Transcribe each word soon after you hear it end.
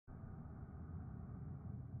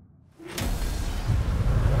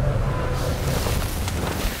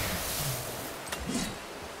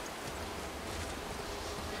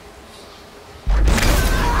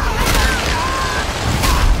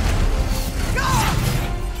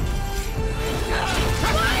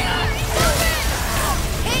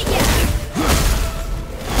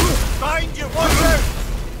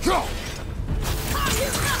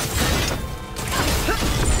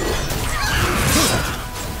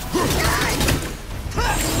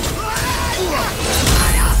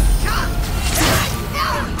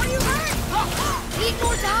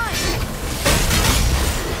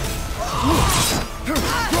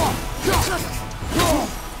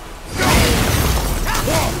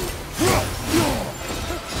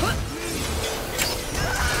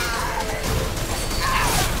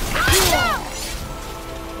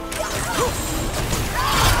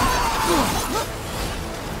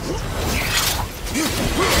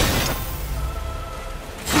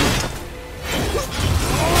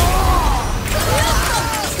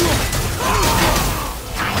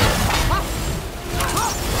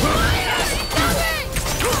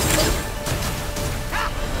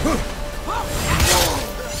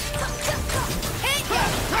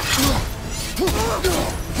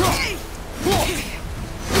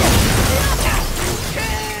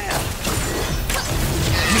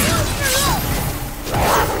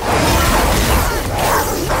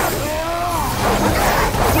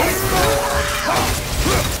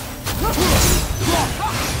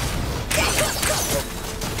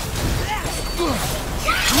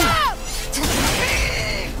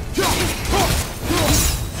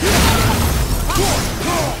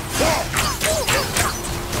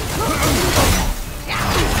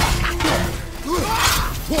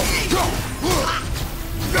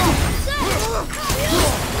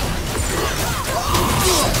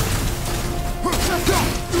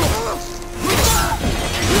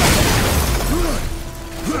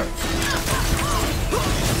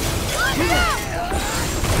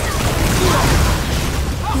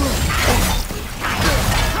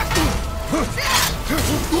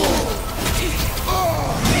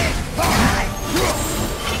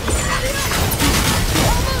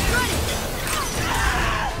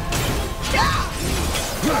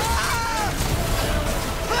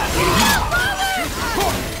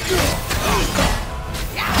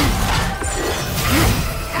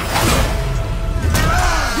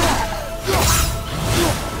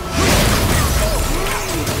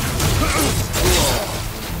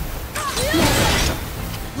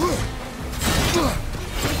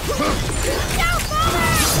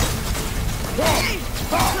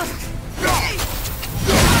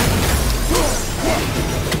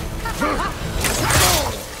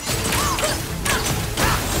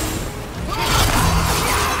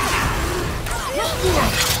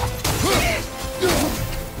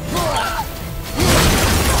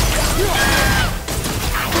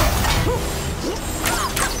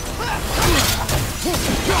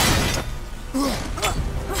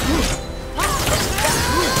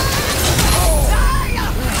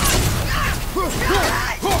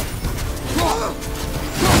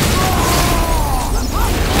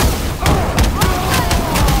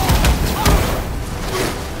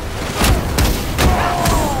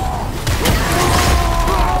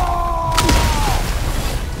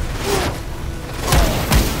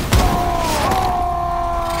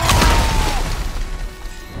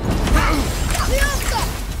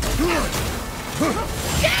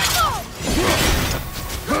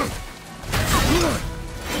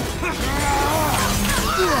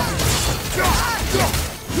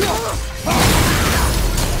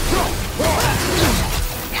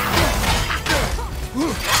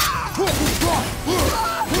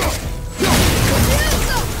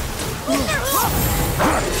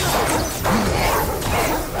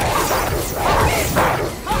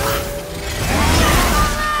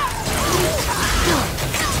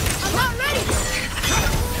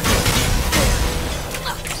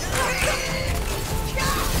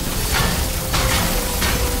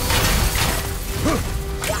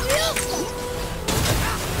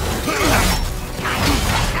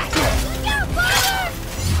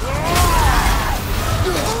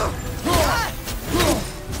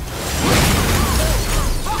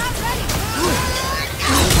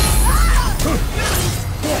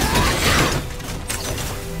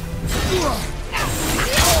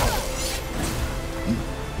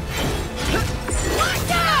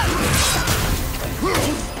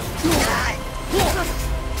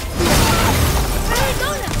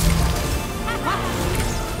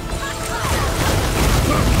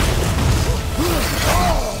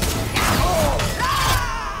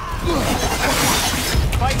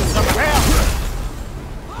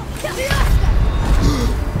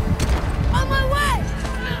On my way!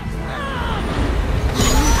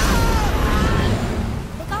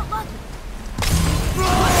 They got lucky.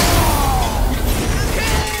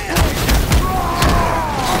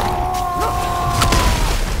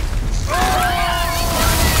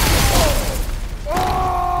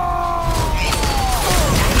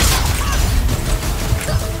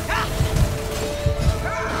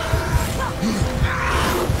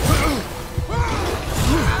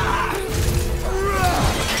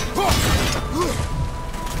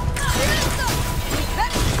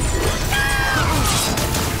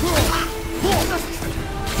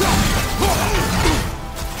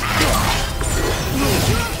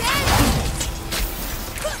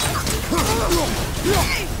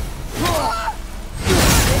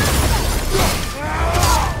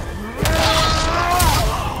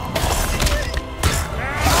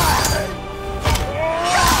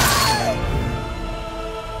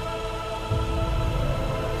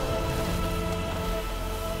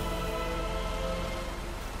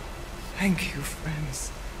 Thank you,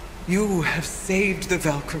 friends. You have saved the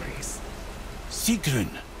Valkyries. Sigrun,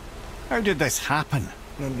 how did this happen?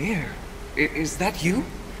 Mimir, is that you?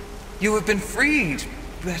 You have been freed,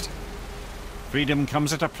 but... Freedom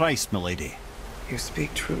comes at a price, milady. You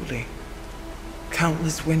speak truly.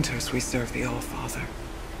 Countless winters we served the All-Father.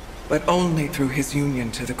 But only through his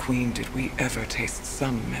union to the Queen did we ever taste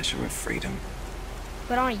some measure of freedom.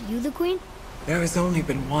 But aren't you the queen? There has only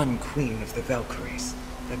been one Queen of the Valkyries,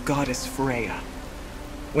 the goddess Freya.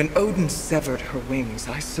 When Odin severed her wings,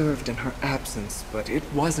 I served in her absence, but it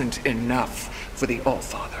wasn't enough for the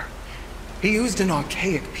All-Father. He used an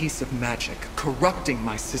archaic piece of magic, corrupting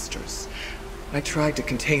my sisters. I tried to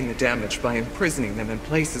contain the damage by imprisoning them in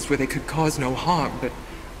places where they could cause no harm, but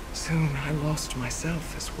soon I lost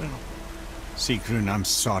myself as well. Sigrun, I'm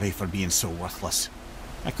sorry for being so worthless.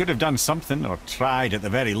 I could have done something, or tried at the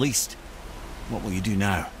very least. What will you do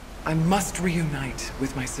now? I must reunite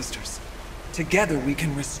with my sisters. Together we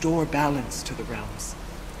can restore balance to the realms.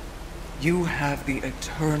 You have the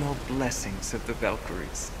eternal blessings of the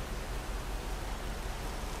Valkyries.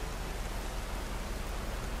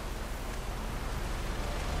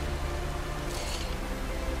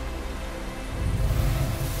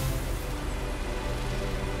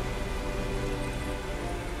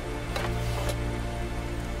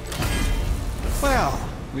 Well,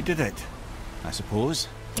 we did it, I suppose.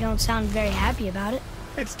 You don't sound very happy about it.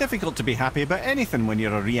 It's difficult to be happy about anything when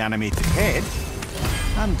you're a reanimated head.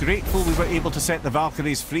 I'm grateful we were able to set the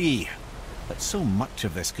Valkyries free. But so much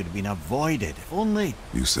of this could have been avoided, if only...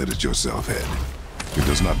 You said it yourself, Head. It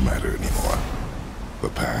does not matter anymore. The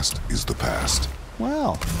past is the past.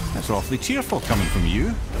 Well, that's awfully cheerful coming from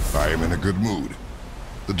you. I am in a good mood.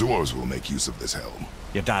 The dwarves will make use of this helm.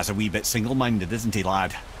 Your dad's a wee bit single-minded, isn't he,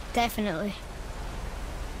 lad? Definitely.